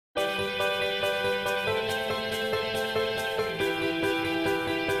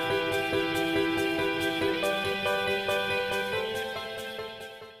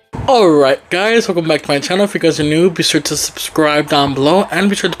Alright guys, welcome back to my channel. If you guys are new, be sure to subscribe down below and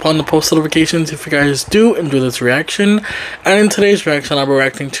be sure to put on the post notifications if you guys do enjoy this reaction. And in today's reaction, I'll be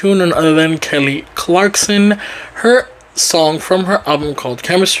reacting to none other than Kelly Clarkson, her song from her album called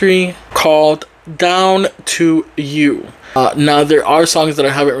Chemistry, called Down to You. Now there are songs that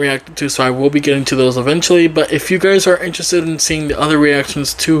I haven't reacted to, so I will be getting to those eventually, but if you guys are interested in seeing the other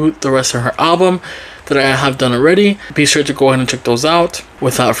reactions to the rest of her album that I have done already, be sure to go ahead and check those out.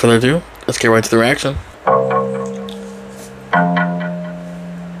 Without further ado, let's get right to the reaction.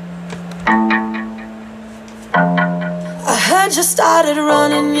 I heard you started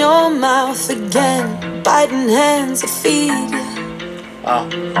running your mouth again, biting hands that feed you. Wow.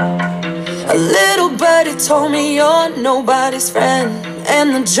 A little birdie told me you're nobody's friend,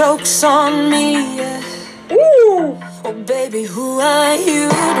 and the joke's on me, yeah. Ooh. Oh baby, who are you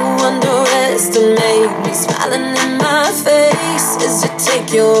to underestimate me? Smiling in my face as you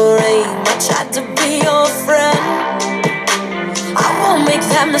take your aim. I tried to be your friend, I won't make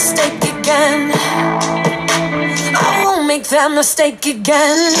that mistake again. I won't make that mistake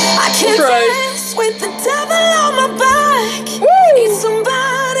again. I can't dance with the devil on my back. Need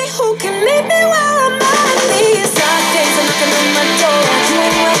somebody who can meet me where I'm at. These dark days are knocking on my door. You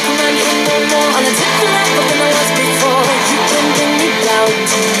ain't welcome around here no more. On a different level than I was before. You can bring me down,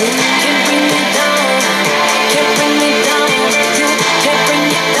 you can bring me down. Can't bring me down, you can't bring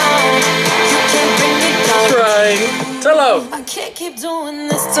me down. You can't bring me down. Tell her. I can't keep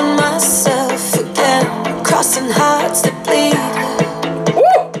doing this to myself again. Crossing hearts that bleed.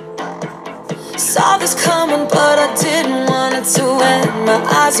 Saw this coming, but I didn't want it to end. My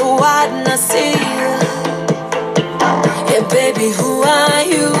eyes are wide and I see you. Yeah, baby, who are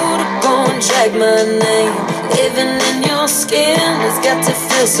you to go and drag my name? Living in your skin has got to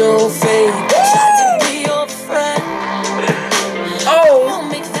feel so fake. Tried to be your friend, I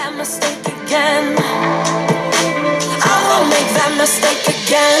won't make that mistake again. I won't make that mistake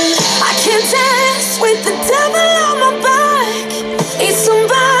again. I can't dance with the devil on my back. Need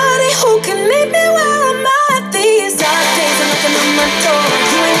somebody who can meet me where I'm at. These dark days are knocking on my door.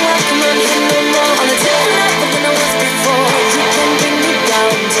 You ain't welcome around here no more. On a different level than I was before. You can bring me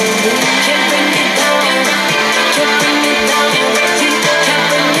down, you can't bring me down. Can't bring me down, you can't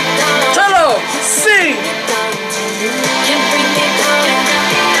bring me down. Tell her. Sing. Can't bring me down,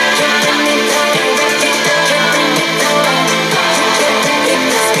 can't bring me down.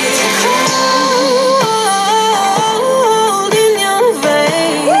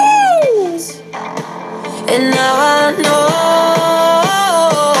 And now I know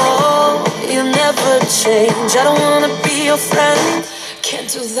you'll never change. I don't wanna be your friend, can't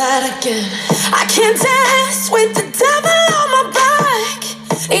do that again. I can't dance with the devil on my back.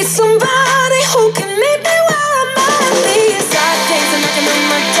 Need somebody who can meet me where I'm at. These dark days are knocking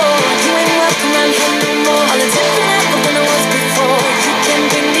on my door. You ain't welcome around here no more. On a different level than I was before. You can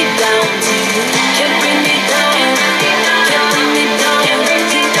bring me down, you can bring me down. Can't bring me down, can't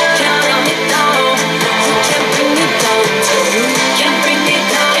bring me down.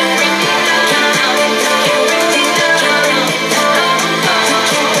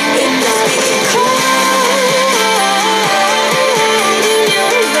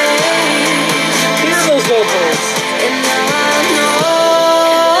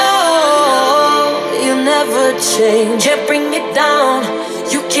 Change, can't bring me down.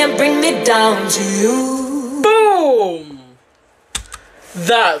 You can't bring me down to you. Boom!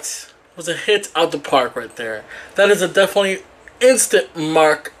 That was a hit out the park right there. That is a definitely instant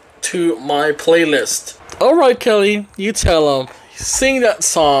mark to my playlist. Alright, Kelly, you tell him. Sing that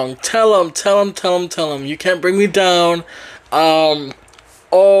song. Tell him. You can't bring me down.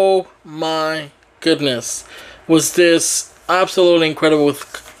 Oh my goodness. Was this absolutely incredible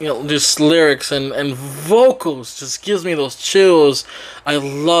with, you know, just lyrics and vocals. Just gives me those chills. I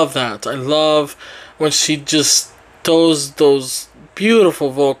love that. I love when she just does those beautiful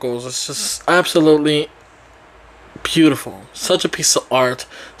vocals. It's just absolutely beautiful. Such a piece of art.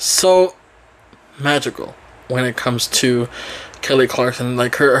 So magical when it comes to Kelly Clarkson.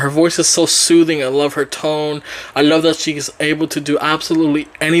 Like her voice is so soothing. I love her tone. I love that she's able to do absolutely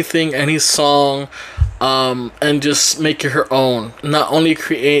anything, any song, and just make it her own. Not only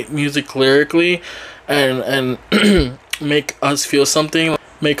create music lyrically and make us feel something,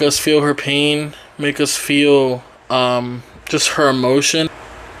 make us feel her pain, make us feel just her emotion.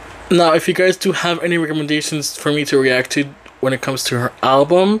 Now, if you guys do have any recommendations for me to react to when it comes to her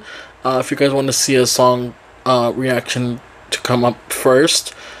album, if you guys want to see a song reaction to come up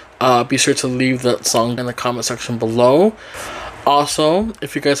first, be sure to leave that song in the comment section below. Also,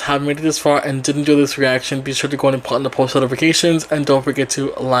 if you guys haven't made it this far and didn't do this reaction, be sure to go and put on the post notifications, and don't forget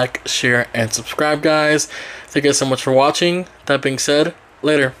to like, share, and subscribe, guys. Thank you guys so much for watching. That being said,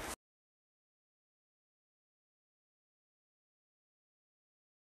 later.